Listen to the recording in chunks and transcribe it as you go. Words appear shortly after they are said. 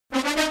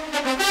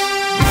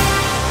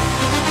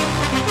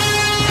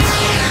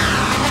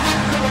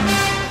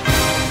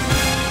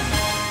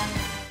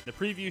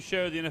preview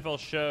show, the NFL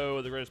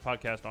show, the greatest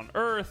podcast on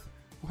earth.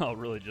 Well,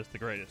 really just the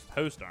greatest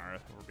host on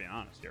earth, if we're being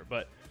honest here.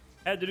 But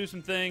had to do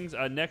some things.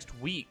 Next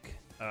week,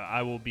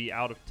 I will be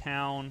out of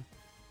town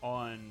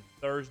on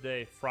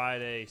Thursday,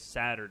 Friday,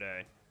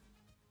 Saturday.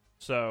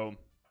 So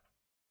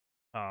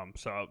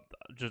just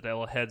a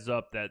little heads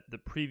up that the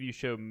preview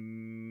show,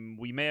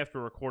 we may have to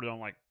record it on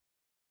like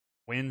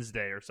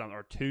Wednesday or something,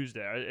 or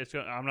Tuesday.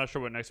 I'm not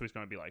sure what next week's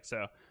going to be like.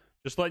 So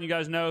just letting you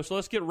guys know. So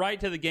let's get right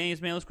to the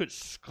games, man. Let's quit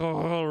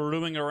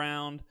screwing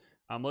around.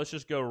 Let's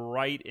just go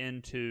right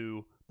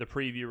into the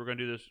preview. We're going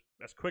to do this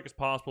as quick as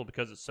possible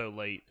because it's so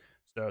late.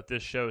 So if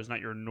this show is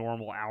not your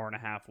normal hour and a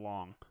half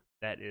long,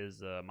 that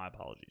is my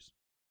apologies.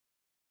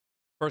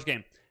 First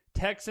game,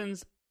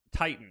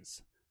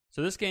 Texans-Titans.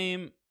 So this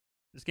game's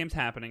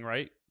happening,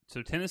 right?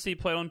 So Tennessee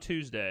played on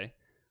Tuesday.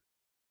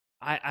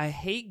 I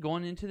hate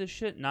going into this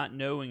shit not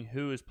knowing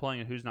who is playing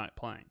and who's not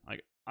playing.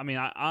 Like, I mean,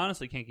 I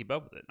honestly can't keep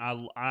up with it.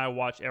 I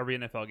watch every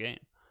NFL game,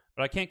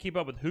 but I can't keep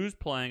up with who's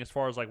playing as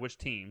far as like which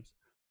teams,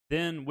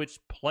 then which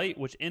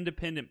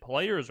independent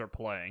players are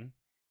playing.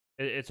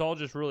 It's all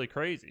just really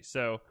crazy.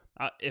 So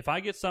if I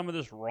get some of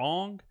this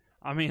wrong,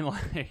 I mean,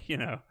 like, you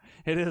know,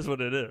 it is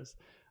what it is.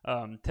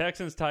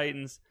 Texans,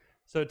 Titans.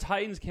 So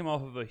Titans came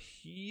off of a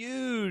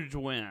huge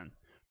win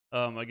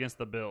against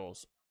the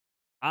Bills.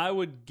 I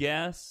would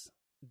guess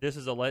this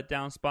is a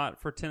letdown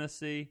spot for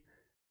Tennessee.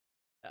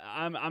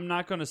 I'm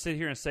not going to sit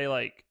here and say,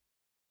 like,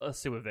 let's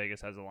see what Vegas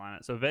has the line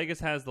at. So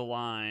Vegas has the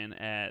line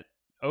at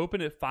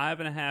open at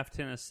 5.5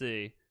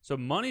 Tennessee. So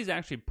money's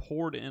actually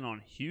poured in on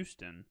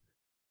Houston.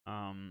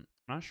 I'm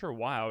not sure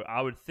why.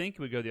 I would think it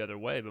would go the other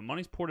way, but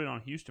money's poured in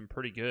on Houston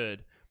pretty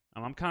good.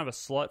 I'm kind of a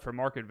slut for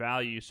market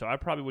value, so I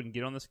probably wouldn't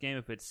get on this game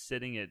if it's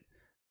sitting at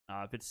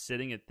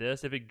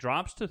this. If it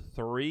drops to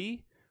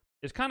 3,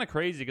 it's kind of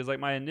crazy because like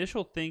my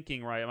initial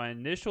thinking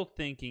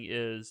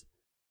is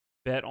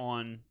bet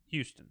on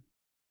Houston.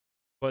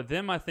 But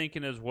then my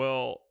thinking is,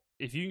 well,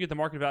 if you can get the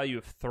market value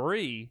of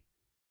 3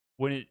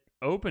 when it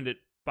opened at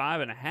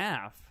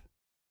 5.5,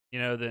 you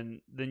know,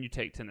 then you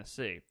take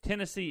Tennessee.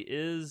 Tennessee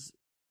is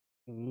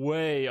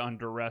way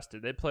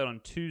under-rested. They played on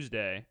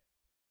Tuesday.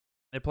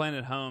 They're playing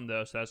at home,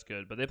 though, so that's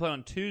good. But they played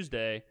on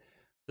Tuesday,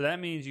 so that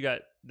means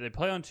they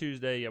play on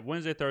Tuesday, you have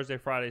Wednesday, Thursday,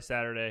 Friday,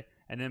 Saturday,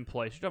 and then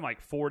play. So you're talking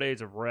like 4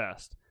 days of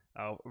rest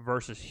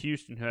versus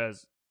Houston, who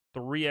has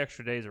 3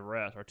 extra days of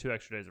rest, or 2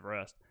 extra days of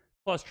rest,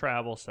 plus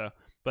travel.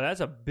 But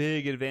that's a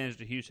big advantage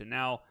to Houston.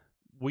 Now,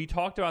 we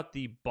talked about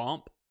the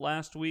bump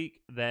last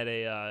week that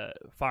a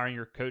firing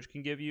your coach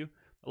can give you.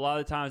 A lot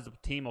of the times the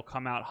team will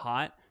come out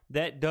hot.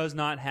 That does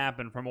not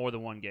happen for more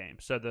than one game.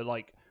 So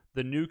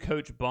the new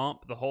coach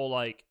bump, the whole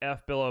like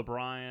F Bill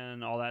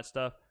O'Brien, all that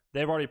stuff,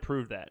 they've already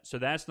proved that. So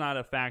that's not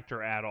a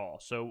factor at all.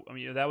 So I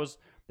mean that was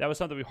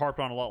something we harped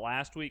on a lot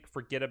last week.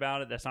 Forget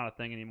about it. That's not a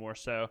thing anymore.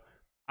 So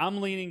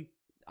I'm leaning,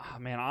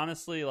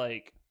 honestly,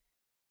 like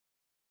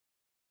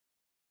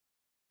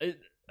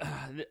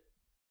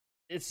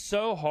it's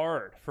so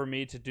hard for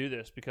me to do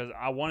this because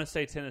I want to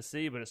say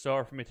Tennessee, but it's so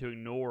hard for me to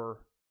ignore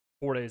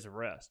 4 days of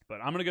rest. But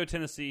I'm going to go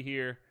Tennessee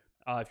here.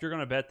 If you're going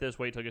to bet this,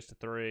 wait till it gets to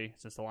 3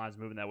 since the line's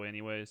moving that way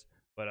anyways.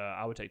 But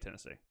I would take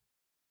Tennessee.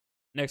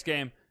 Next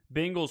game,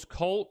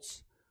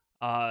 Bengals-Colts.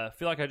 I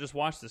feel like I just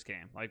watched this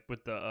game, like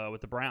with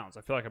the Browns.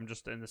 I feel like I'm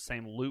just in the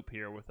same loop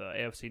here with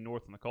AFC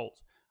North and the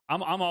Colts.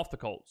 I'm off the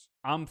Colts.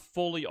 I'm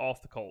fully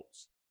off the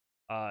Colts.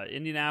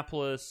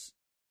 Indianapolis,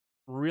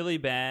 really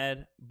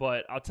bad.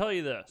 But I'll tell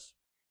you this.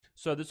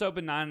 So this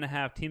open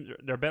 9.5 teams.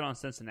 They're bet on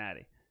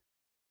Cincinnati.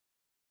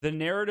 The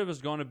narrative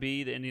is going to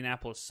be that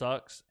Indianapolis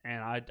sucks,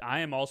 and I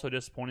am also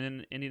disappointed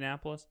in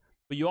Indianapolis.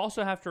 But you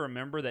also have to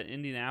remember that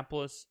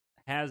Indianapolis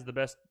has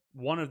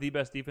one of the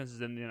best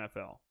defenses in the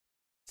NFL.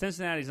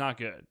 Cincinnati's not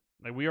good.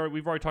 Like we've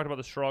already talked about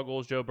the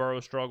struggles, Joe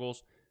Burrow's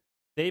struggles.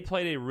 They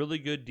played a really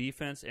good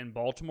defense in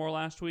Baltimore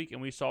last week,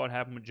 and we saw what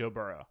happened with Joe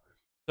Burrow.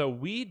 So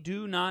we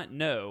do not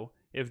know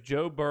if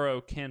Joe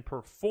Burrow can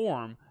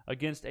perform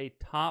against a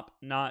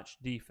top-notch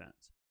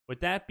defense. With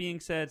that being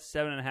said,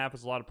 7.5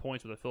 is a lot of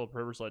points with a Philip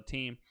Rivers-led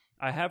team.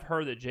 I have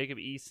heard that Jacob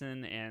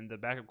Eason and the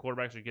backup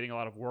quarterbacks are getting a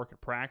lot of work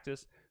at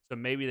practice, so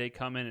maybe they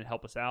come in and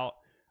help us out.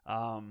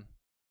 I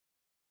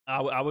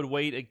would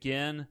wait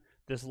again.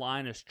 This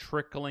line is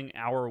trickling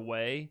our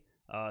way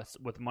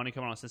with money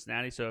coming on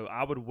Cincinnati, so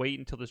I would wait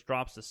until this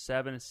drops to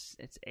 7.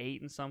 It's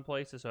 8 in some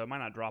places, so it might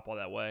not drop all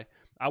that way.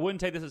 I wouldn't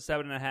take this at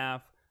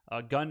 7.5.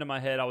 Gun to my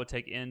head, I would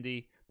take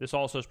Indy. This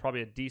also is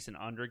probably a decent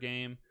under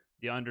game.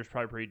 The under is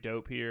probably pretty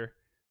dope here.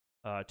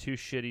 2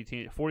 shitty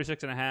teams.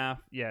 46.5.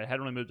 Yeah, it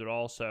hadn't really moved at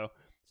all. So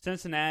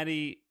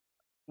Cincinnati,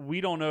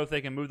 we don't know if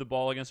they can move the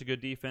ball against a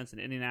good defense. In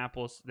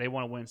Indianapolis, they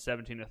want to win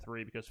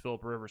 17-3 because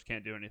Philip Rivers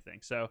can't do anything.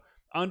 So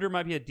under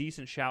might be a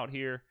decent shout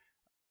here.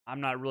 I'm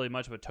not really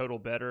much of a total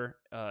bettor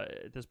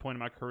at this point in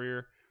my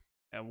career,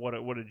 and what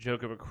a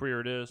joke of a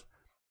career it is.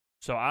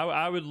 So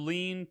I would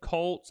lean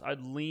Colts.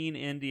 I'd lean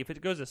Indy. If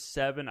it goes to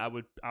 7, I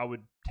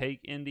would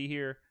take Indy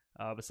here.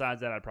 Besides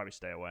that, I'd probably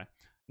stay away.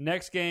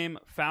 Next game,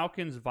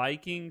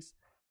 Falcons-Vikings.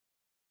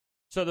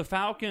 So the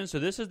Falcons,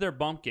 this is their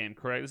bump game,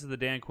 correct? This is the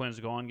Dan Quinn's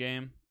gone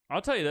game.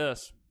 I'll tell you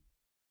this.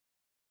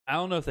 I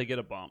don't know if they get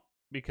a bump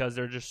because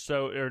they're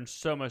in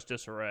so much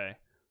disarray.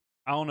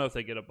 I don't know if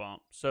they get a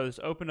bump. So this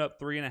opened up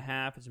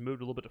 3.5. It's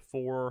moved a little bit to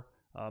 4.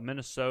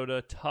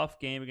 Minnesota, tough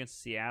game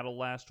against Seattle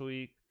last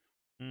week.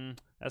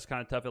 That's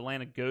kind of tough.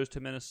 Atlanta goes to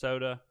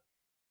Minnesota.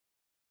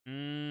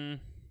 I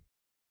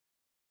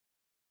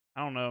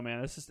don't know,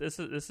 man. This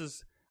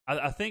is.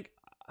 I think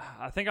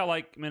I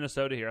like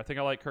Minnesota here. I think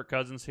I like Kirk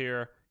Cousins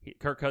here.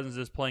 Kirk Cousins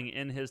is playing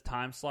in his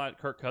time slot.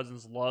 Kirk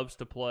Cousins loves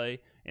to play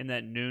in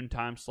that noon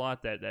time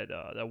slot, that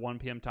 1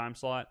 p.m. time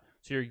slot.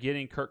 So you're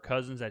getting Kirk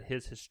Cousins at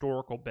his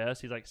historical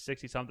best. He's like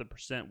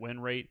 60-something% win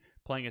rate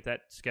playing at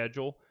that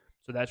schedule.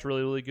 So that's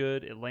really, really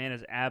good.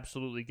 Atlanta's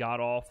absolutely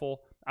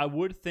god-awful. I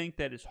would think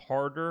that it's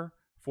harder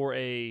for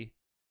a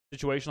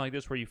situation like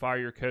this where you fire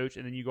your coach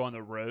and then you go on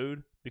the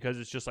road because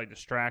it's just like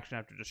distraction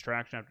after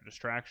distraction after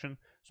distraction.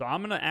 So I'm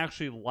going to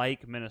actually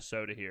like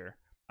Minnesota here.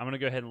 I'm going to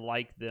go ahead and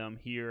like them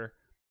here.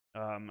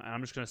 And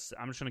I'm just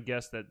gonna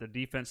guess that the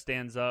defense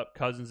stands up.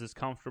 Cousins is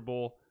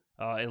comfortable.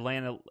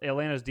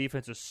 Atlanta's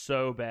defense is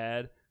so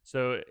bad.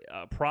 So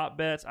prop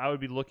bets, I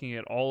would be looking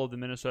at all of the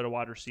Minnesota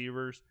wide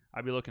receivers.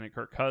 I'd be looking at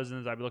Kirk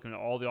Cousins. I'd be looking at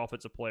all the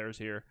offensive players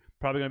here.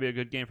 Probably going to be a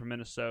good game for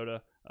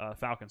Minnesota.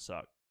 Falcons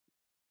suck.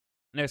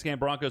 Next game,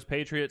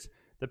 Broncos-Patriots.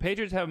 The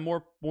Patriots have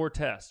more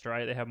tests,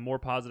 right? They have more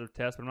positive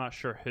tests, but I'm not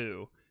sure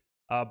who.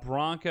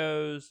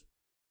 Broncos.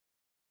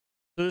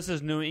 So this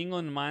is New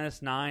England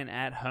 -9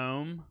 at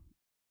home.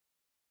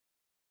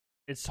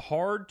 It's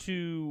hard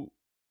to.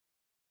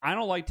 I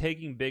don't like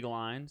taking big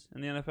lines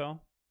in the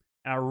NFL.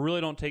 And I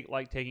really don't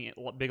like taking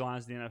big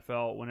lines in the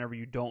NFL whenever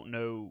you don't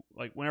know,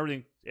 like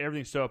when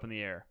everything's so up in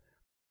the air.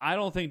 I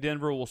don't think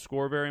Denver will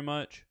score very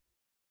much.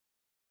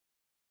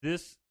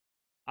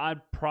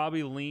 I'd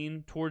probably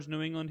lean towards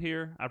New England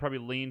here. I'd probably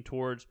lean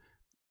towards,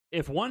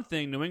 if one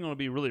thing, New England will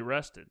be really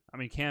rested. I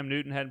mean, Cam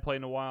Newton hadn't played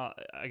in a while.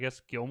 I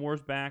guess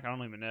Gilmore's back. I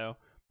don't even know.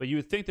 But you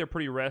would think they're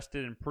pretty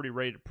rested and pretty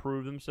ready to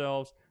prove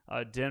themselves.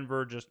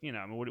 Denver just, I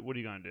mean, what are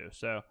you going to do?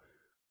 So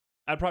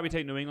I'd probably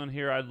take New England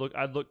here. I'd look.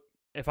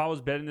 If I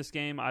was betting this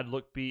game, I'd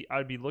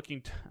be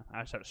looking. I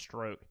just had a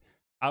stroke.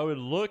 I would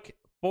look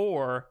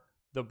for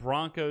the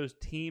Broncos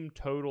team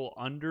total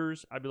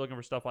unders. I'd be looking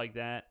for stuff like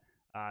that.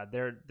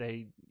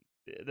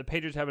 The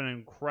Patriots have an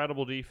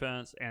incredible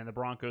defense, and the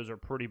Broncos are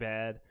pretty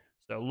bad.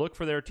 So look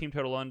for their team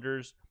total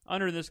unders.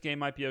 Under in this game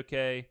might be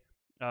okay.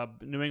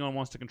 New England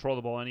wants to control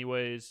the ball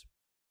anyways.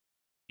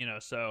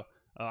 So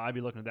I'd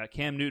be looking at that.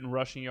 Cam Newton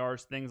rushing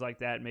yards, things like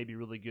that, may be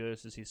really good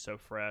since he's so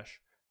fresh.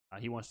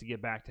 He wants to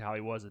get back to how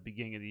he was at the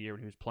beginning of the year when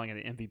he was playing at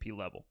the MVP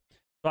level.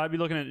 So I'd be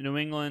looking at New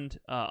England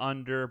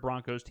under,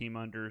 Broncos team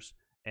unders,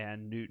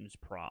 and Newton's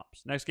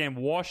props. Next game,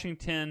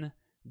 Washington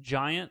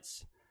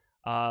Giants.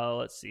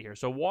 Let's see here.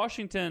 So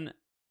Washington,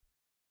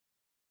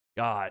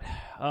 so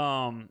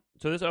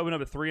this opened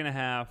up at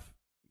 3.5.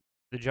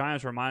 The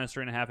Giants were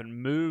 -3.5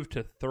 and moved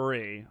to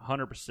 3,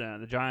 100%.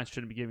 The Giants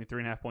shouldn't be giving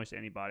 3.5 points to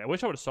anybody. I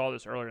wish I would have saw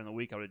this earlier in the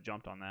week. I would have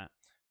jumped on that.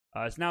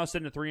 It's now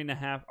sitting at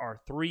 3.5, or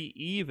 3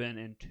 even,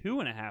 and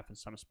 2.5 in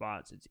some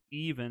spots. It's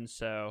even,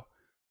 so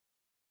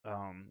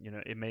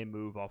it may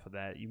move off of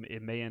that.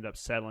 It may end up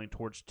settling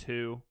towards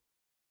 2.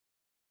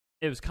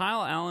 If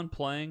Kyle Allen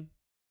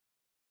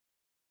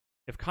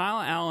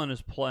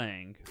is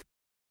playing,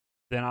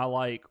 then I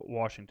like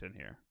Washington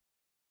here.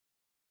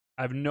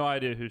 I have no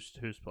idea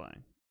who's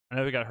playing. I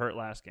know he got hurt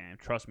last game.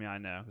 Trust me, I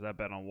know, because I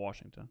bet on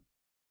Washington.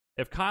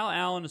 If Kyle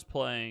Allen is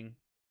playing,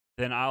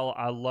 then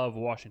I love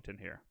Washington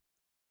here.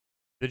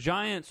 The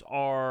Giants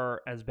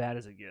are as bad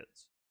as it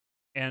gets.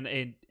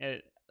 And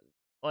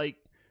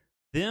like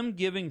them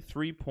giving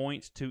 3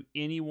 points to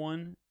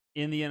anyone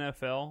in the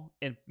NFL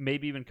and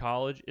maybe even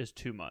college is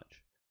too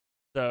much.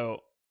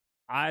 So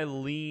I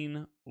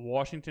lean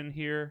Washington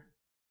here.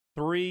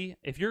 3,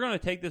 if you're going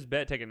to take this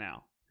bet, take it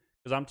now.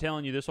 Because I'm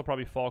telling you, this will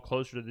probably fall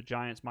closer to the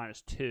Giants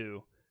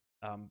 -2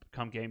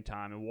 come game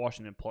time, and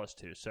Washington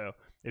 +2. So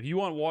if you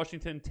want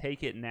Washington,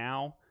 take it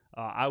now.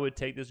 I would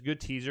take this good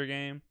teaser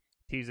game.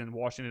 Teasing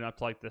Washington up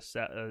to like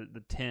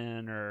the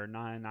 10 or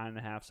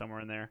 9.5,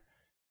 somewhere in there.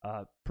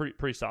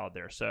 Pretty solid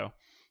there. So,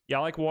 yeah,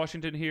 I like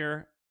Washington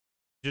here.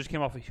 Just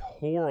came off a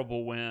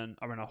horrible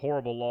a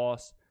horrible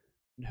loss.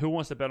 Who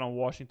wants to bet on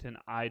Washington?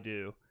 I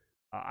do.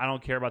 I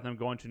don't care about them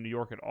going to New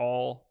York at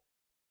all.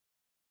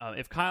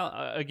 If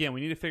Kyle, again,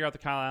 we need to figure out the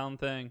Kyle Allen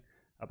thing.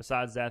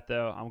 Besides that,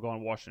 though, I'm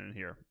going Washington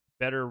here.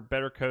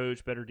 Better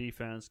coach, better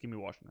defense. Give me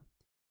Washington.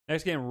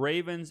 Next game,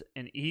 Ravens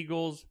and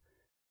Eagles.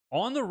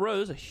 On the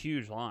road, this is a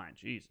huge line.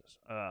 Jesus.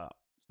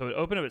 So it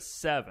opened up at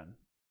 7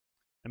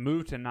 and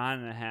moved to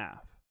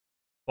 9.5.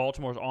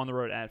 Baltimore's on the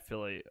road at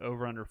Philly.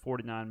 Over under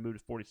 49, moved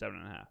to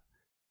 47.5.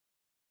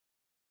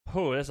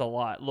 Oh, that's a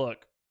lot.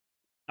 Look,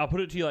 I'll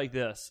put it to you like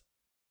this.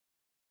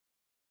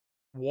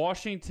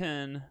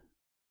 Washington,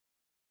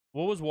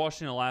 what was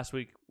Washington last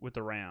week with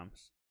the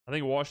Rams? I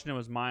think Washington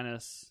was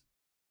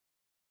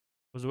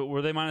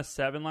were they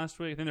 -7 last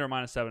week? I think they were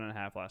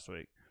 -7.5 last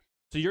week.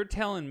 So you're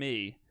telling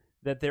me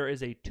that there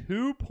is a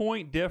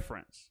 2-point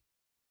difference,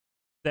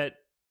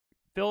 that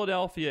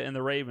Philadelphia and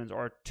the Ravens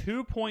are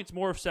 2 points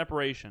more of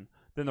separation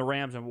than the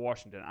Rams and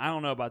Washington. I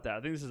don't know about that.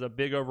 I think this is a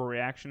big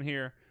overreaction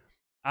here.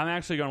 I'm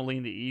actually going to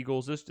lean the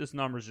Eagles. This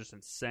number is just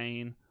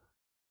insane.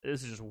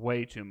 This is just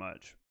way too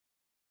much.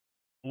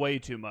 Way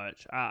too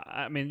much.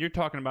 I mean, you're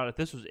talking about if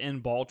this was in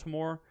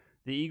Baltimore,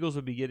 the Eagles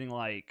would be getting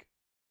like,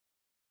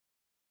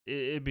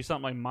 it'd be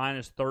something like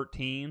minus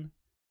 13.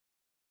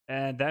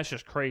 And that's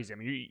just crazy. I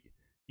mean,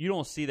 you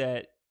don't see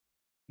that.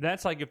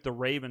 That's like if the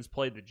Ravens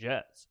played the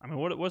Jets. I mean,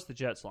 what's the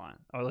Jets line?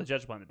 Oh, the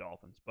Jets playing the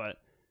Dolphins. But,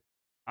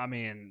 I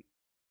mean,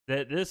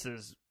 this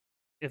is,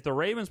 if the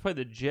Ravens play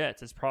the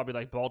Jets, it's probably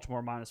like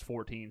Baltimore minus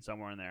 14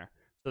 somewhere in there.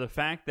 So the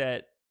fact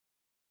that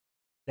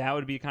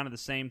would be kind of the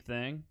same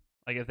thing,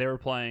 like if they were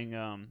playing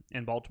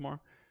in Baltimore,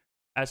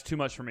 that's too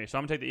much for me. So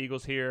I'm going to take the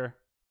Eagles here.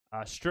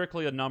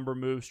 Strictly a number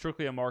move,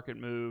 strictly a market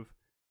move.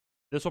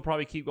 This will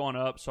probably keep going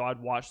up, so I'd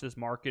watch this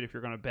market if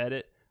you're going to bet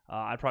it.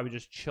 I'd probably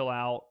just chill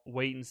out,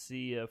 wait and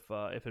see if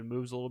it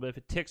moves a little bit. If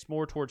it ticks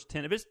more towards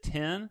 10, if it's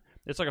 10,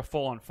 it's like a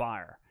full on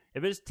fire.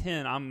 If it's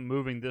 10, I'm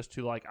moving this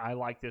to like, I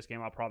like this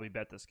game. I'll probably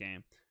bet this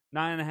game.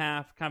 9.5,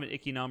 kind of an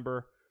icky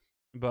number,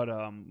 but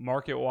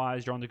market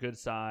wise, you're on the good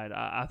side.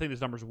 I think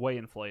this number's way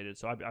inflated,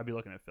 so I'd be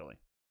looking at Philly.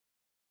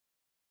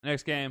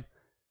 Next game,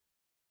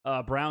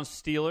 Browns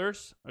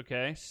Steelers.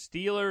 Okay,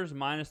 Steelers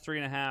minus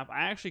 3.5.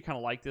 I actually kind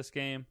of like this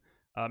game.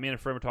 Me and a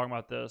friend were talking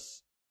about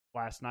this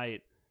last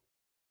night.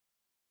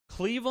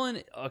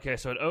 Cleveland, okay,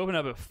 so it opened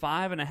up at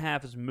 5.5.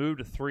 Has moved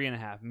to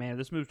 3.5. Man,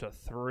 this moved to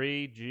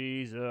 3.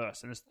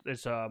 Jesus. And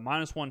it's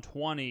minus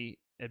 120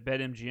 at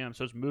BetMGM,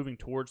 so it's moving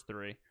towards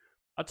 3.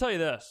 I'll tell you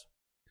this.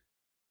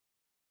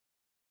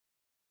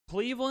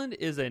 Cleveland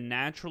is a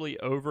naturally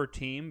over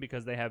team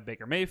because they have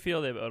Baker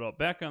Mayfield, they have Odell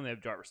Beckham, they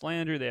have Jarvis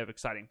Landry, they have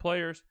exciting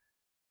players.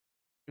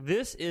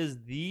 This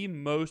is the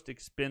most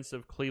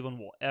expensive Cleveland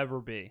will ever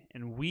be,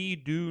 and we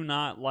do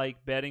not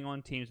like betting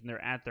on teams when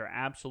they're at their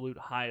absolute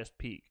highest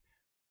peak.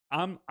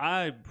 I'm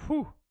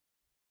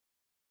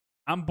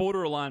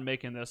borderline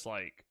making this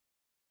like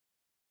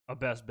a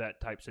best bet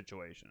type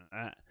situation.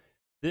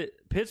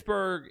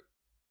 Pittsburgh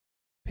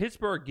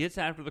gets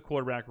after the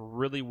quarterback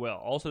really well.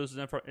 Also, this is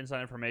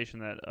inside information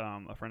that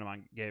a friend of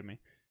mine gave me.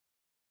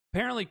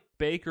 Apparently,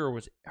 Baker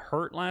was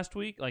hurt last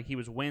week. Like, he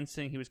was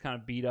wincing. He was kind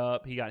of beat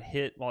up. He got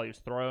hit while he was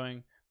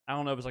throwing. I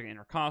don't know if it's like an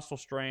intercostal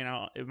strain.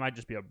 It might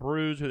just be a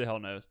bruise. Who the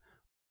hell knows?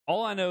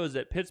 All I know is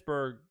that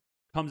Pittsburgh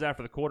comes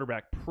after the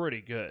quarterback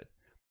pretty good.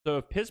 So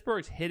if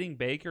Pittsburgh's hitting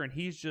Baker and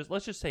he's just,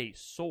 let's just say he's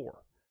sore,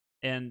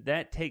 and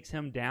that takes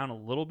him down a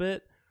little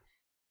bit,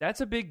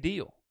 that's a big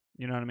deal.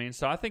 You know what I mean?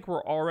 So I think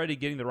we're already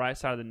getting the right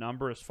side of the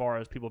number as far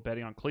as people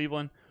betting on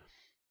Cleveland.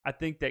 I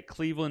think that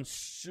Cleveland's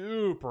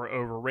super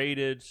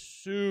overrated,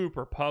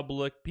 super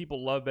public.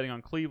 People love betting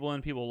on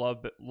Cleveland. People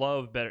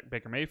love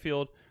Baker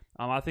Mayfield.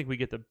 I think we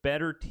get the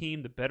better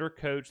team, the better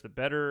coach, the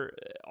better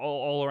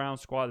all-around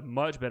squad,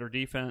 much better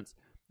defense.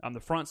 The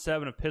front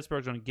seven of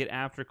Pittsburgh's going to get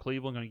after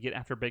Cleveland, going to get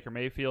after Baker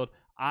Mayfield.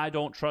 I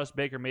don't trust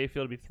Baker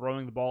Mayfield to be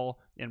throwing the ball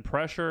in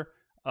pressure.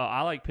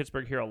 I like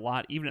Pittsburgh here a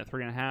lot, even at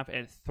 3.5.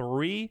 At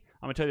 3,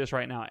 I'm going to tell you this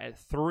right now. At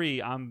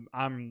 3,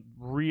 I'm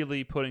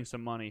really putting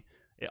some money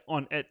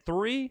on. At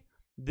 3,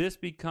 this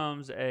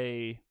becomes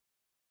a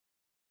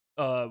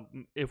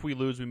if we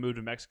lose, we move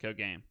to Mexico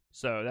game.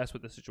 So that's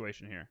what the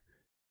situation here.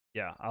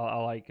 Yeah, I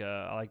like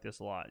this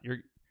a lot.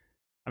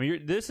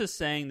 This is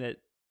saying that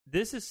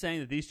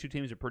these two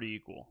teams are pretty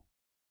equal,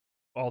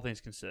 all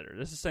things considered.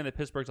 This is saying that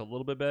Pittsburgh's a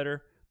little bit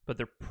better, but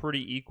they're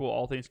pretty equal,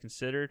 all things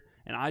considered.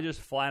 And I just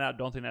flat out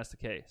don't think that's the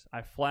case.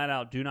 I flat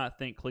out do not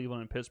think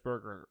Cleveland and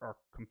Pittsburgh are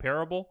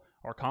comparable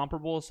or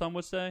comparable, as some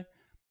would say.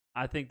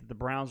 I think that the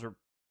Browns are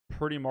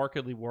pretty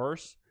markedly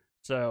worse.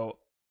 So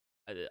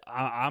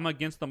I'm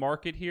against the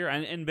market here.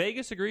 And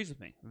Vegas agrees with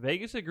me.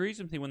 Vegas agrees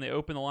with me when they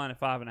open the line at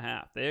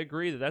 5.5. They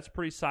agree that that's a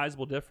pretty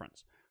sizable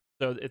difference.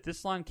 So if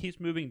this line keeps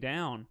moving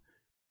down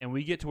and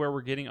we get to where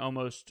we're getting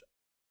almost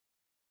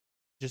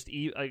just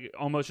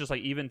like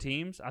even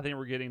teams, I think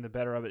we're getting the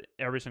better of it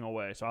every single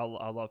way. So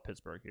I love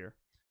Pittsburgh here.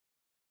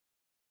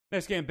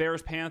 Next game,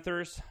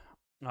 Bears-Panthers.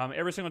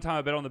 Every single time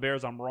I bet on the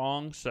Bears, I'm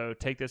wrong. So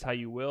take this how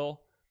you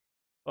will.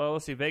 Well,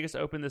 let's see. Vegas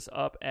opened this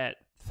up at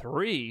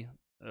 3.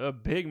 A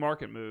big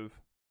market move.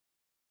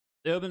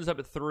 It opens up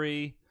at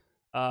 3.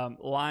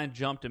 Line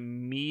jumped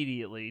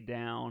immediately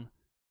down.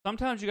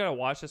 Sometimes you got to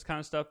watch this kind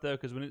of stuff, though,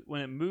 because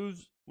when it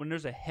moves, when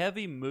there's a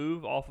heavy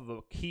move off of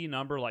a key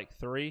number like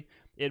 3,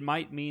 it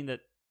might mean that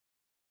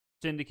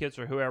syndicates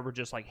or whoever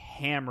just like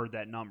hammered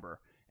that number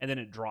and then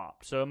it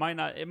dropped. So it might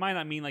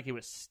not mean like it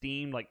was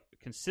steamed like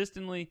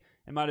consistently.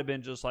 It might have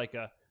been just like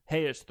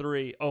hey, it's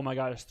 3. Oh my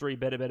God, it's 3.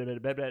 Bet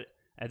it.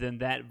 And then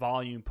that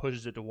volume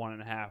pushes it to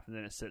 1.5, and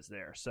then it sits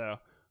there. So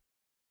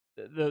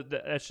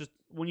that's just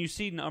when you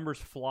see numbers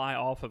fly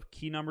off of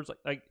key numbers.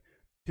 Like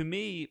to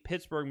me,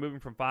 Pittsburgh moving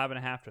from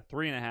 5.5 to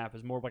 3.5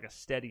 is more of like a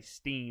steady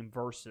steam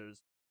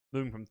versus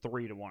moving from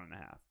 3 to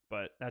 1.5.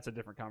 But that's a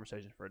different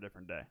conversation for a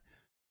different day.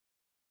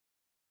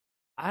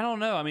 I don't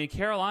know. I mean,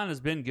 Carolina's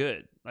been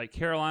good. Like,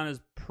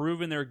 Carolina's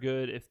proven they're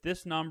good. If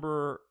this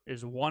number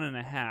is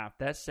 1.5,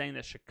 that's saying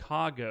that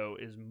Chicago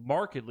is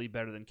markedly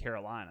better than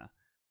Carolina.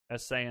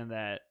 That's saying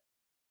that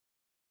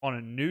on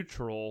a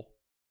neutral,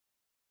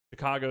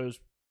 Chicago's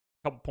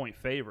a couple point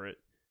favorite.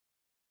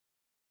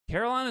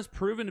 Carolina's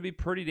proven to be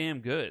pretty damn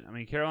good. I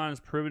mean, Carolina's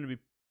proven to be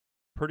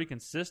pretty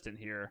consistent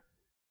here.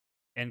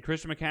 And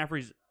Christian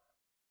McCaffrey's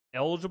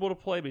eligible to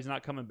play, but he's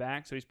not coming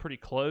back, so he's pretty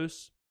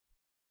close.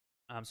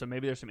 So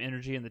maybe there's some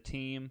energy in the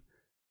team.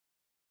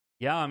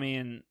 Yeah, I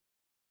mean,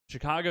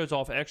 Chicago's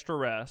off extra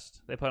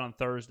rest. They played on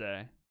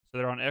Thursday, so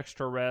they're on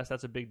extra rest.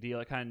 That's a big deal.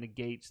 It kind of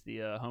negates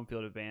the home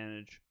field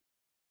advantage.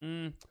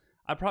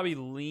 I'd probably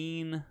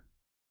lean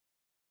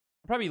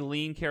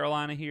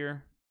Carolina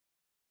here,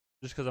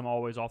 just because I'm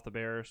always off the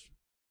Bears.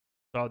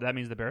 So that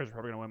means the Bears are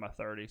probably going to win by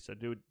 30. So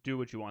do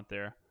what you want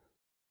there.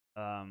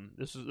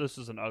 This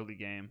is an ugly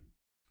game,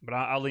 but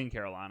I'll lean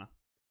Carolina.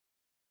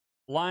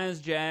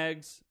 Lions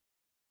Jags.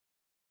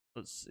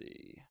 Let's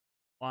see.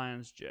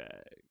 Lions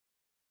Jags.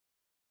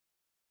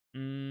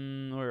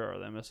 Where are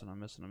they? I'm missing.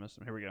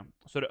 Here we go.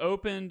 So it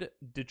opened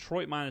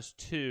Detroit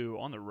 -2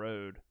 on the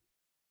road.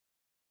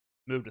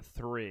 Moved to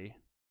 3.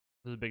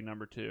 This is a big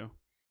number too.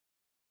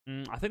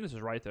 I think this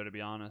is right though, to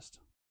be honest.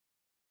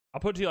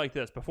 I'll put it to you like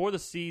this: before the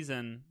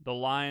season, the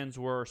Lions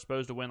were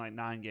supposed to win like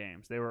 9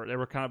 games. They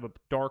were kind of a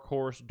dark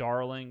horse,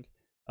 darling,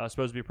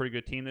 supposed to be a pretty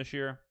good team this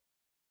year.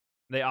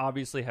 They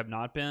obviously have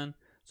not been,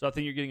 so I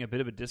think you're getting a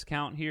bit of a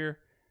discount here.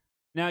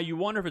 Now, you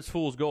wonder if it's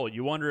fool's gold.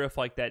 You wonder if,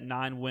 like, that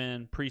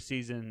 9-win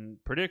preseason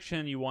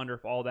prediction, you wonder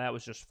if all that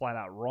was just flat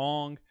out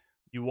wrong.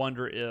 You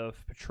wonder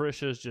if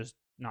Patricia's just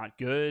not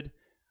good.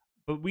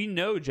 But we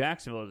know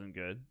Jacksonville isn't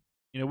good.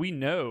 We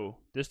know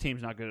this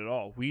team's not good at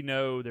all. We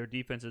know their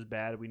defense is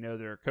bad. We know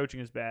their coaching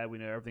is bad. We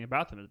know everything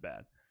about them is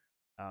bad.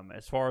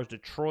 As far as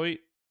Detroit,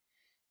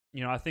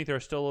 I think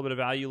there's still a little bit of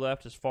value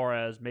left as far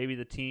as maybe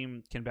the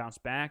team can bounce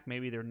back.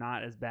 Maybe they're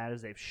not as bad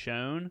as they've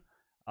shown.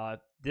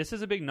 This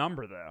is a big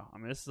number, though. I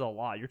mean, this is a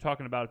lot. You're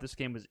talking about if this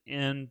game was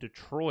in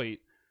Detroit,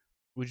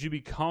 would you be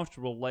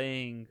comfortable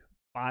laying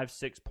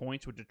 5-6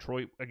 points with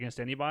Detroit against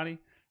anybody?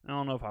 I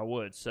don't know if I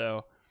would.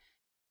 So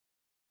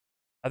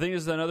I think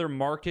this is another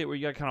market where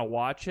you got to kind of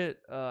watch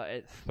it.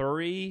 At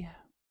 3,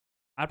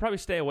 I'd probably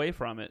stay away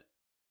from it.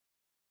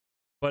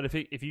 But if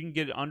you can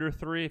get it under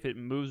 3, if it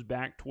moves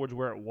back towards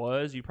where it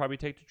was, you probably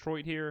take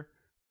Detroit here.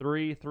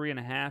 3,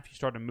 3.5, you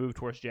start to move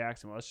towards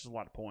Jacksonville. That's just a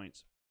lot of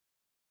points.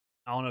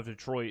 I don't know if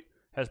Detroit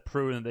has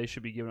proven that they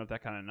should be giving up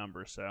that kind of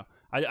number. So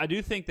I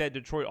do think that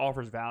Detroit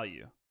offers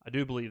value. I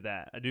do believe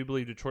that. I do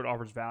believe Detroit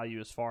offers value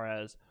as far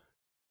as,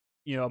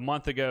 a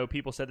month ago,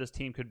 people said this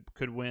team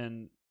could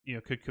win,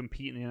 could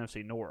compete in the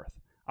NFC North.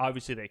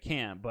 Obviously they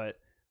can, but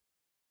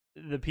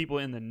the people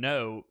in the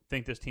know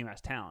think this team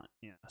has talent.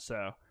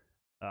 So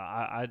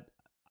I'd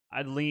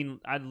lean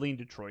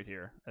Detroit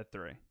here at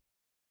 3.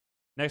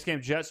 Next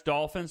game, Jets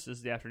Dolphins. This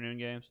is the afternoon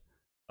games.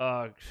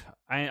 I'm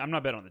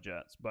not betting on the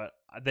Jets, but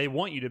they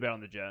want you to bet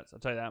on the Jets. I'll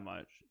tell you that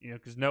much.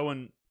 Because no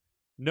one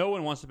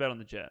wants to bet on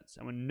the Jets,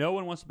 and when no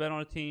one wants to bet on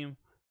a team,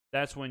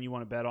 that's when you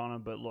want to bet on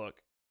them. But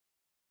look,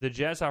 the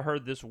Jets, I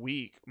heard this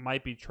week,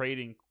 might be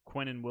trading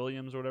Quinnen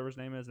Williams or whatever his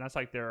name is, and that's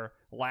like their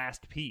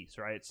last piece,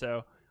 right?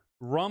 So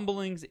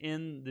rumblings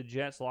in the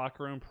Jets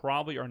locker room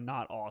probably are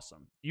not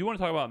awesome. You want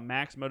to talk about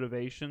max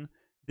motivation?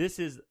 This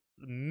is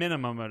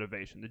minimum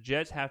motivation. The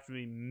Jets have to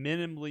be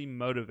minimally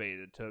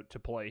motivated to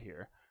play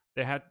here.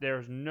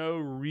 There's no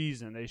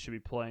reason they should be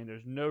playing.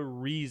 There's no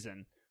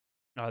reason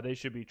they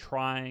should be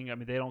trying. I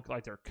mean, they don't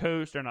like their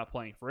coach. They're not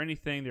playing for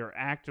anything. Their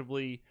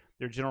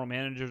general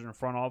managers and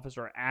front office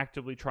are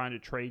actively trying to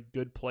trade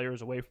good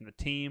players away from the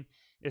team.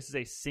 This is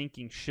a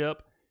sinking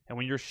ship, and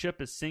when your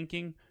ship is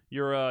sinking,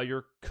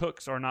 your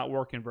cooks are not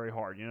working very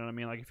hard. You know what I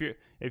mean? Like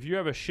if you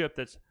have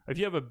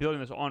a building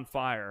that's on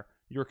fire,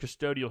 your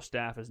custodial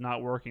staff is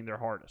not working their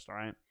hardest. All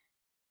right,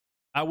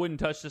 I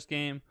wouldn't touch this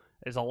game.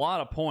 It's a lot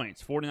of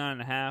points.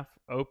 49.5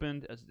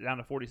 opened. It's down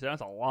to 47.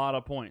 That's a lot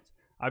of points.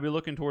 I'd be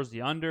looking towards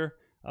the under.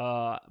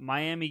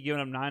 Miami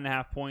giving up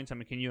 9.5 points. I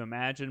mean, can you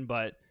imagine?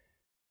 But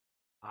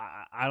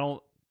I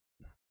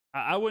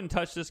wouldn't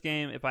touch this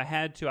game. If I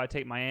had to, I'd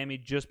take Miami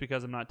just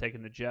because I'm not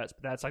taking the Jets.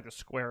 But that's like the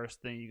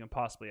squarest thing you can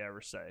possibly ever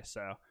say.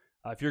 So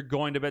if you're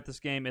going to bet this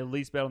game, at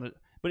least bet on the.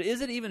 But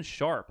is it even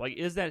sharp? Like,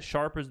 is that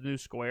sharp as the new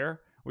square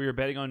where you're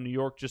betting on New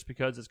York just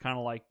because it's kind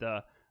of like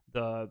the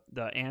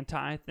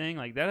anti thing?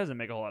 Like, that doesn't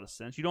make a whole lot of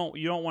sense. You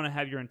don't want to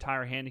have your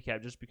entire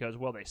handicap just because,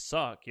 well, they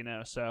suck,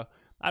 So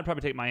I'd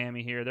probably take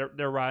Miami here.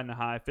 They're riding a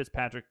high.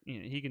 Fitzpatrick,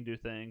 he can do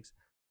things.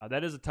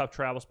 That is a tough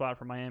travel spot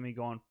for Miami,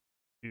 going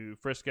to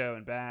Frisco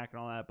and back and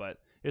all that, but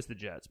it's the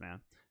Jets, man.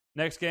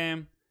 Next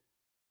game,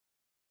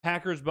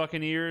 Packers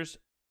Buccaneers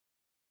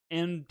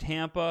in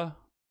Tampa.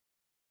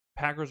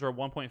 Packers are a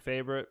 1-point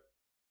favorite,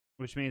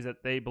 which means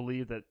that they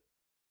believe that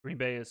Green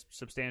Bay is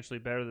substantially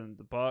better than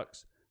the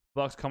Bucs.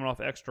 Bucs coming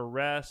off extra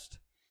rest.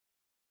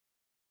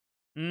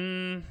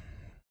 I'm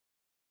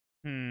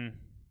kind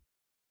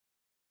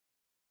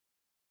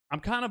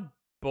of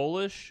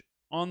bullish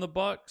on the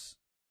Bucs.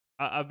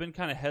 I've been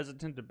kind of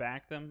hesitant to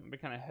back them. I've been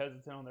kind of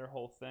hesitant on their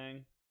whole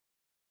thing.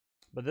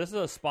 But this is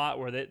a spot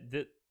where they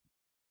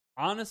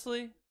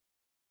honestly,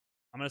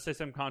 I'm going to say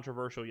something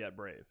controversial yet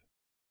brave.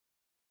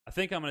 I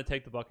think I'm going to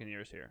take the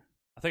Buccaneers here.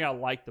 I think I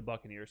like the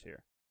Buccaneers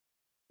here.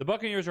 The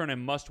Buccaneers are in a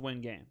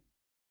must-win game.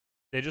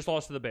 They just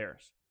lost to the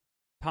Bears.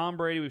 Tom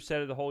Brady, we've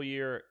said it the whole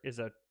year, is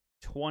a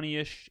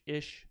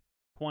 20th-ish,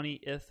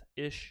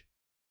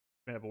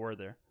 made up a word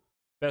there,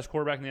 best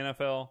quarterback in the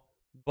NFL,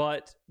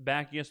 but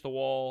back against the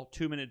wall,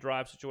 2-minute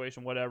drive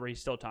situation, whatever, he's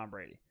still Tom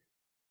Brady.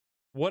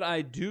 What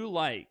I do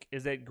like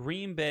is that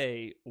Green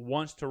Bay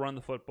wants to run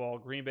the football.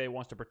 Green Bay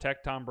wants to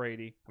protect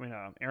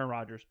Aaron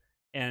Rodgers.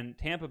 And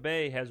Tampa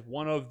Bay has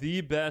one of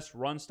the best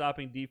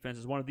run-stopping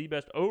defenses, one of the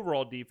best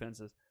overall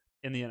defenses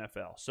in the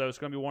NFL. So it's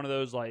going to be one of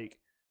those, like,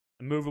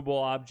 immovable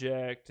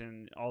object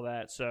and all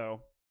that.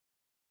 So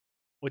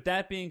with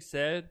that being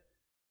said,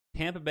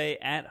 Tampa Bay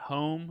at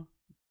home,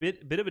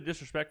 bit of a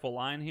disrespectful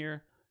line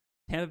here.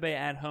 Tampa Bay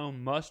at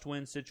home,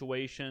 must-win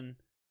situation,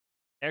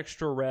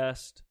 extra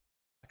rest.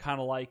 I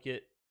kind of like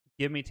it.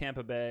 Give me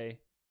Tampa Bay.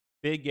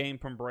 Big game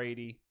from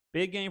Brady.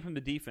 Big game from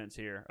the defense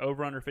here.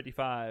 Over under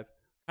 55.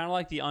 Kind of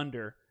like the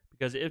under,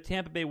 because if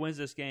Tampa Bay wins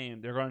this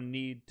game, they're going to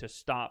need to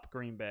stop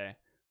Green Bay.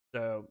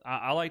 So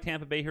I like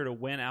Tampa Bay here to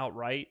win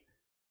outright.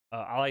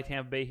 I like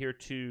Tampa Bay here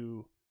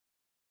to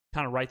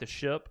kind of right the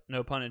ship,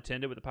 no pun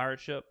intended, with the pirate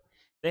ship.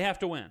 They have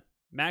to win.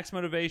 Max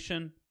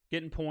motivation,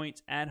 getting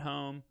points at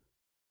home,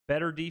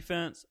 better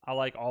defense. I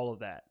like all of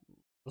that.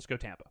 Let's go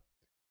Tampa.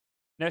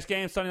 Next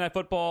game, Sunday Night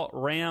Football,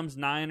 Rams,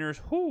 Niners.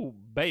 Whoo,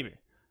 baby.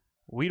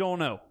 We don't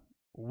know.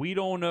 We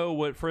don't know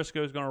what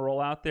Frisco is going to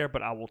roll out there,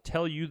 but I will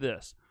tell you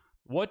this.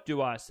 What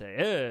do I say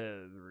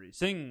every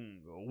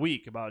single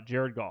week about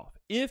Jared Goff?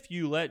 If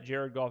you let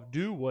Jared Goff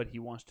do what he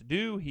wants to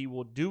do, he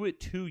will do it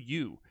to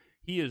you.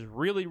 He is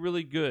really,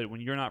 really good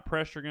when you're not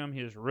pressuring him. He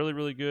is really,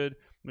 really good.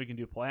 We can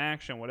do play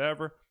action,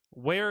 whatever.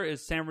 Where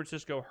is San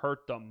Francisco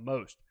hurt the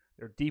most?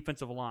 Their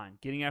defensive line,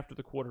 getting after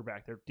the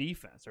quarterback, their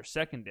defense, their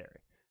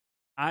secondary.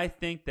 I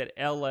think that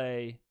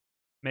LA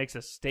makes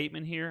a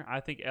statement here.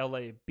 I think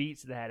LA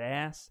beats that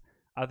ass.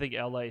 I think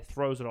LA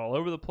throws it all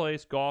over the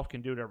place. Goff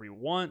can do whatever he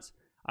wants.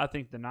 I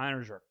think the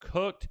Niners are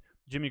cooked.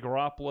 Jimmy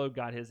Garoppolo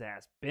got his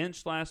ass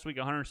benched last week,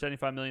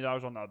 $175 million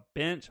on the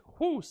bench.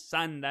 Whew,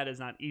 son, that is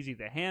not easy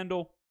to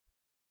handle.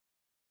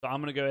 So I'm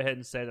going to go ahead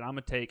and say that I'm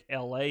going to take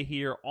LA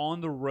here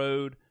on the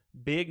road.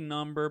 Big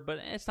number, but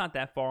it's not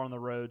that far on the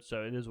road,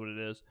 so it is what it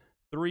is.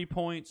 3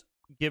 points,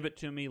 give it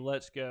to me.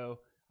 Let's go.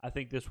 I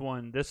think this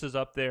is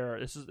up there.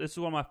 This is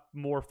one of my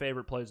more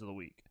favorite plays of the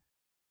week.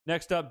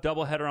 Next up,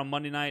 doubleheader on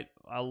Monday night.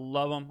 I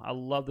love them. I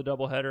love the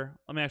doubleheader.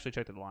 Let me actually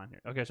check the line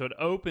here. Okay, so it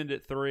opened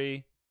at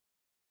 3.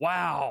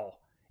 Wow.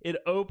 It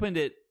opened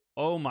at,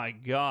 oh my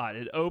God.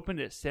 It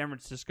opened at San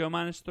Francisco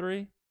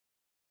 -3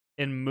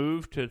 and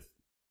moved to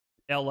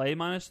LA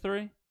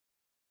 -3.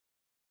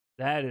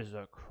 That is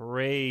a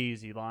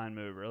crazy line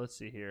mover. Let's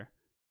see here.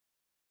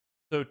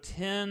 So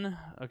 10,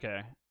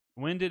 okay.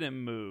 When did it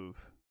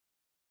move?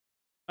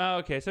 Oh,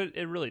 okay, so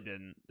it really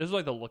didn't. This is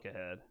like the look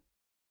ahead.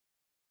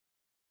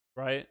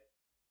 Right?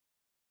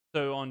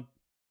 So on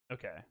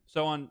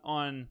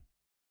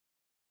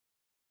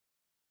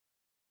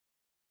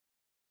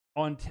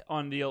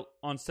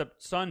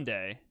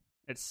Sunday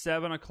at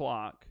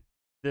 7:00,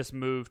 this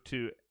moved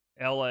to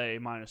LA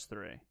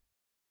 -3.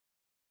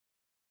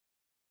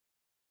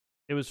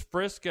 It was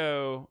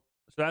Frisco,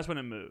 so that's when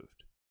it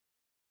moved.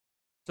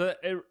 So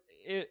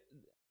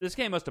this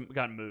game must have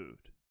gotten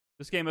moved.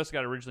 This game must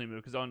have got originally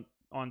moved because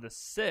on the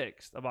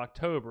 6th of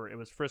October, it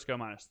was Frisco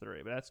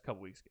 -3, but that's a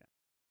couple weeks ago.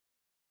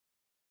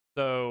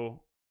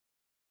 So,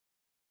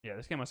 yeah,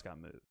 this game must have got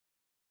moved.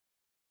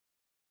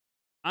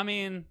 I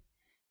mean,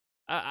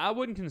 I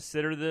wouldn't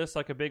consider this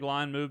like a big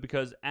line move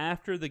because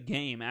after the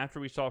game, after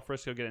we saw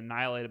Frisco get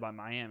annihilated by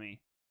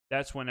Miami,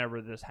 that's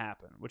whenever this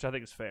happened, which I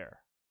think is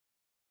fair.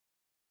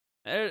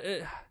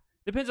 It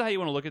depends on how you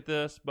want to look at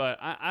this, but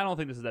I don't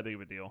think this is that big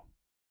of a deal.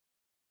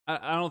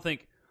 I don't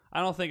think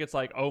it's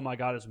like, oh my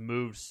God, it's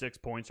moved 6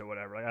 points or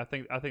whatever. Like, I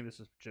think this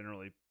is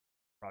generally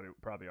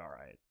probably all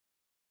right.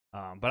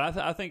 But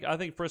I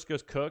think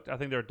Frisco's cooked. I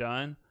think they're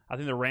done. I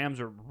think the Rams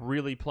are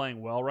really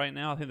playing well right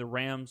now. I think the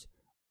Rams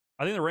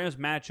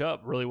match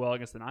up really well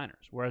against the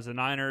Niners. Whereas the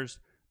Niners,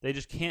 they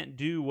just can't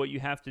do what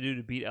you have to do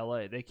to beat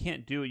LA. They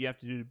can't do what you have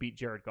to do to beat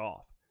Jared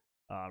Goff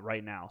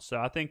right now.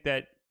 So I think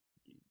that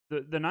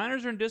the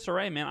Niners are in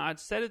disarray, man. I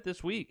said it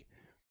this week.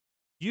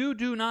 You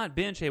do not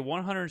bench a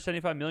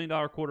 $175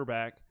 million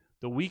quarterback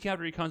the week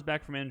after he comes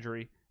back from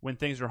injury when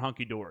things are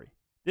hunky-dory.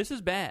 This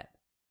is bad,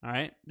 all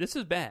right? This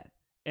is bad.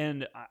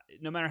 And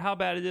no matter how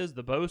bad it is,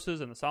 the Bosa's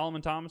and the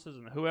Solomon Thomases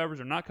and the whoever's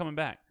are not coming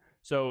back.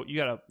 So you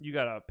got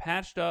a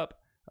patched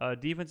up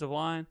defensive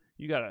line.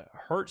 You got a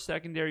hurt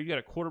secondary. You got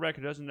a quarterback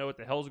who doesn't know what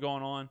the hell's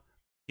going on.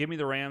 Give me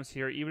the Rams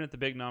here, even at the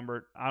big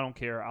number. I don't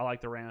care. I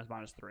like the Rams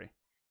 -3.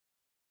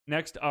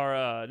 Next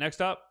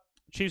up,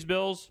 Chiefs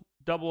Bills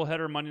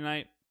doubleheader Monday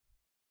night.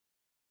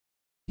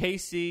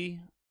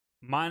 KC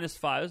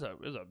 -5.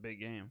 This is a big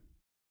game.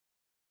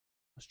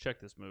 Let's check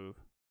this move.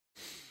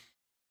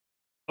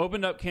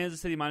 Opened up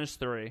Kansas City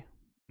 -3,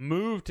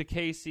 moved to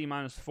KC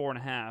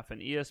 -4.5,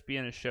 and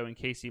ESPN is showing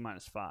KC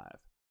 -5.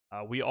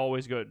 We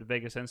always go to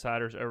Vegas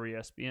Insiders over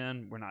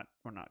ESPN. We're not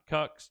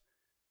cucks.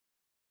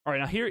 All right,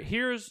 now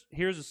here's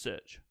a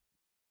sitch.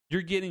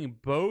 You're getting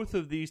both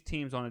of these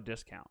teams on a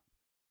discount.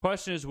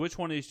 Question is, which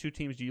one of these two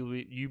teams do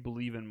you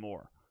believe in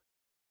more?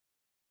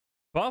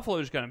 Buffalo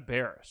just got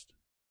embarrassed.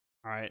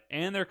 All right,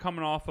 and they're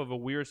coming off of a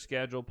weird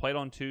schedule. Played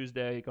on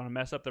Tuesday, going to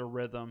mess up their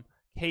rhythm.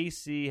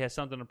 KC has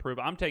something to prove.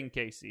 I'm taking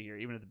KC here,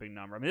 even at the big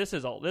number. I mean, this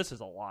is a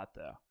lot,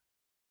 though.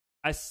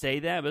 I say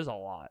that, but it's a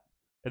lot.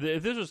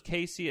 If this was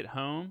KC at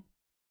home,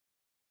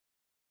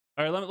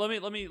 all right.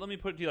 Let me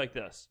put it to you like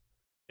this: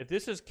 if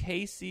this is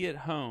KC at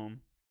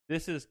home,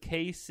 this is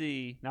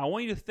KC. Now I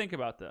want you to think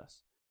about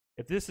this.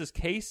 If this is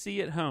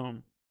KC at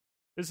home,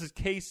 this is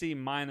KC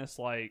minus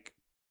like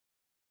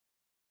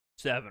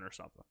 7 or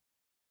something.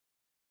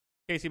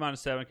 KC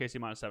minus 7, KC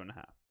minus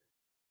 7.5.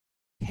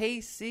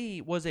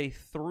 KC was a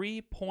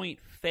 3-point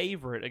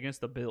favorite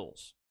against the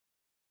Bills.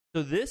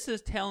 So this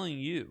is telling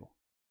you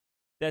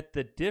that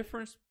the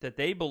difference that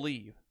they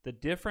believe, the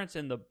difference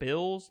in the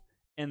Bills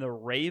and the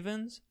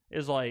Ravens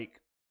is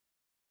like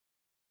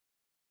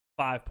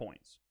 5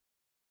 points.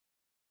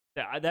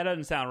 That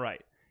doesn't sound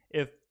right.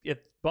 If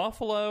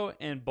Buffalo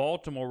and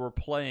Baltimore were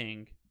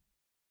playing,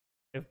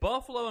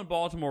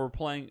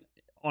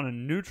 on a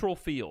neutral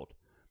field,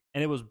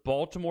 and it was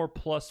Baltimore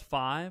plus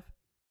 5,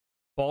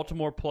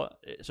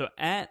 so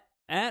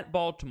at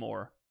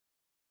Baltimore,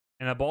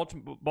 and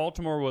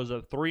Baltimore was a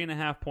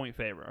 3.5 point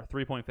favorite or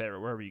 3-point favorite,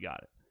 wherever you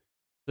got it.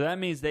 So that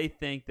means they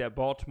think that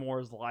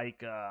Baltimore is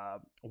like a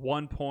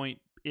 1 point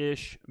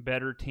ish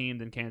better team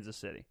than Kansas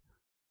City.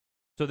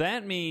 So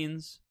that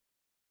means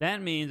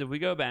if we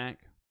go back,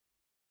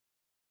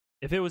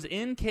 if it was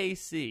in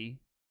KC,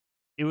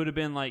 it would have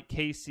been like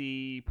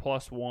KC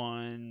plus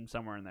 1,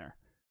 somewhere in there.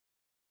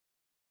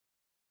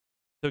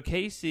 So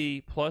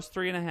KC plus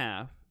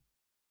 3.5.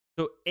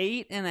 So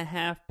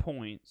 8.5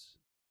 points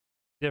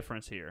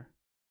difference here.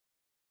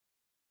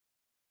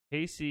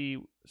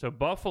 KC, so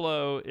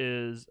Buffalo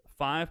is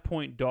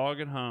 5-point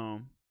dog at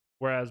home,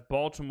 whereas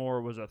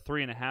Baltimore was a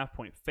 3.5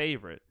 point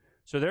favorite.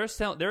 So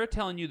they're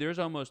telling you there's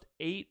almost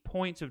 8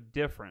 points of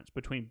difference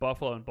between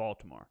Buffalo and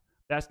Baltimore.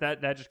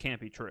 That just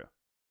can't be true.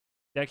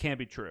 That can't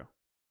be true.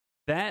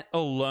 That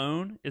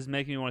alone is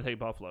making me want to take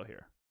Buffalo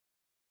here.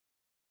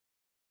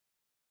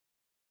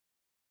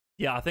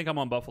 Yeah, I think I'm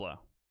on Buffalo.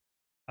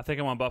 I think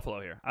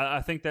here.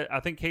 I think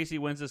KC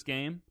wins this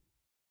game,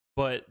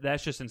 but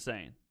that's just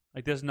insane.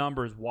 Like, this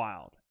number is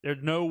wild.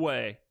 There's no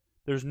way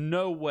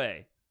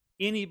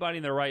anybody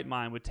in their right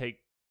mind would take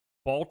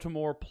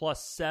Baltimore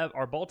plus 7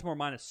 or Baltimore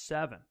minus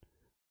 7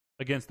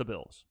 against the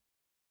Bills.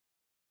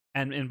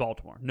 And in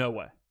Baltimore, no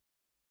way.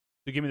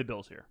 So give me the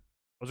Bills here.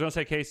 I was going to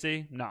say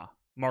KC. Nah,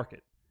 mark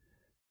it.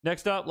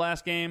 Next up,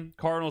 last game,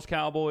 Cardinals,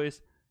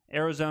 Cowboys.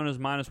 Arizona's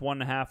minus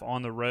 1.5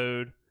 on the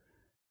road.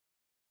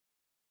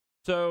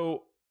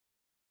 So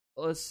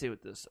let's see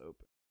what this opened.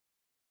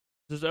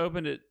 This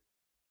opened at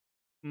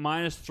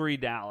minus 3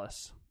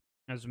 Dallas.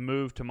 Has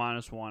moved to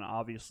minus 1,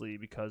 obviously,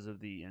 because of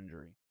the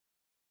injury.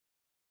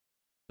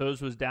 So this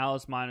was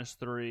Dallas minus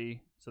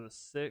 3. So the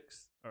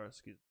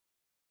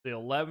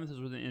 11th is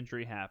when the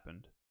injury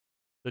happened.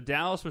 So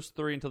Dallas was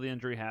 3 until the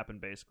injury happened,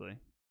 basically.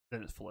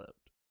 Then it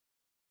flipped.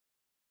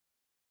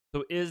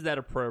 So is that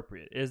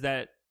appropriate? Is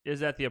that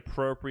the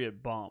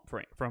appropriate bump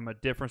from a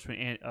difference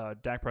between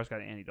Dak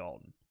Prescott and Andy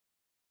Dalton?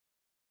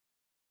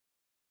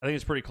 I think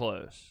it's pretty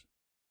close.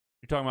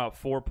 You're talking about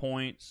 4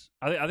 points.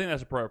 I think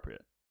that's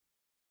appropriate.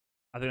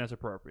 I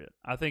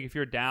think if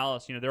you're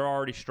Dallas, they're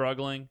already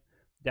struggling.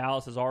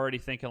 Dallas is already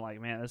thinking like,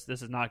 man,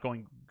 this is not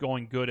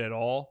going good at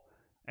all.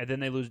 And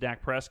then they lose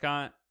Dak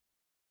Prescott.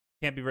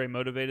 Can't be very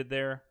motivated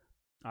there.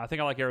 I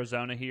think I like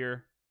Arizona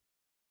here.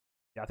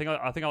 Yeah, I think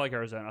I like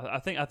Arizona. I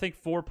think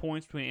 4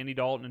 points between Andy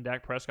Dalton and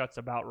Dak Prescott's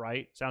about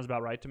right. Sounds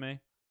about right to me.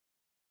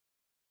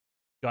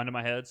 Gun to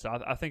my head.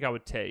 So I think I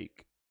would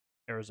take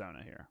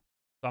Arizona here.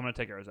 So I'm going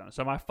to take Arizona.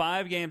 So my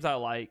 5 games I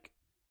like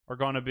are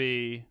going to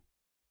be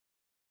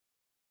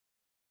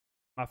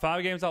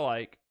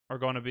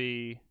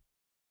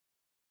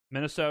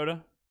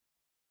Minnesota,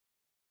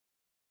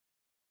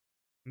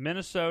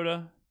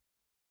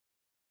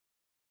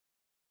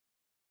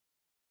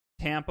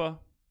 Tampa,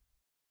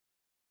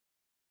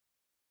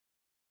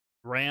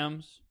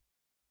 Rams,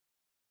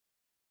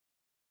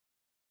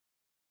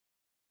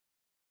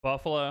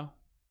 Buffalo. I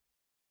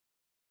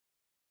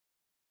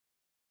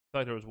feel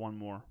like there was one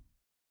more.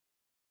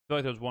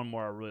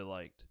 I really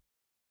liked.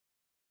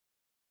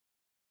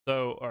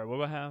 So, all right, what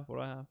do I have?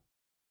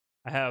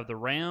 I have the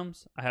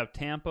Rams. I have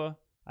Tampa.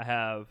 I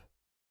have...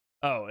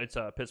 Oh, it's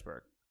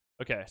Pittsburgh.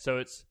 Okay,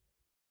 so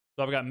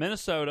I've got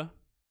Minnesota,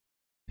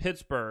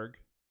 Pittsburgh,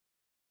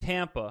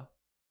 Tampa,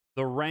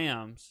 the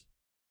Rams,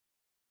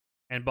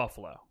 and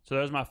Buffalo. So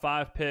those are my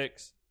 5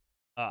 picks.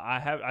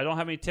 I don't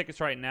have any tickets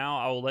right now.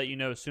 I will let you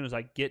know as soon as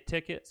I get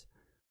tickets.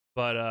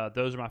 But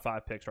those are my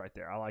 5 picks right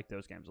there. I like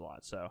those games a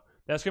lot. So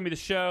that's going to be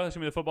the show. That's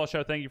going to be the football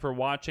show. Thank you for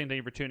watching. Thank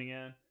you for tuning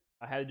in.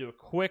 I had to do a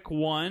quick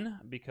one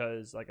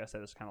because, like I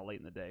said, it's kind of late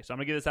in the day. So I'm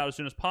going to get this out as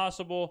soon as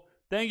possible.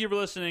 Thank you for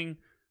listening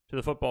to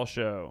the football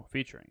show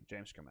featuring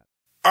James Kermit.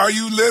 Are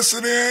you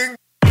listening?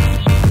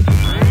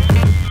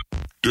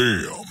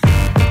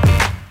 Damn.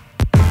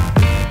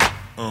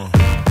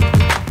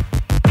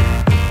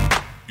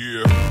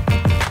 Yeah.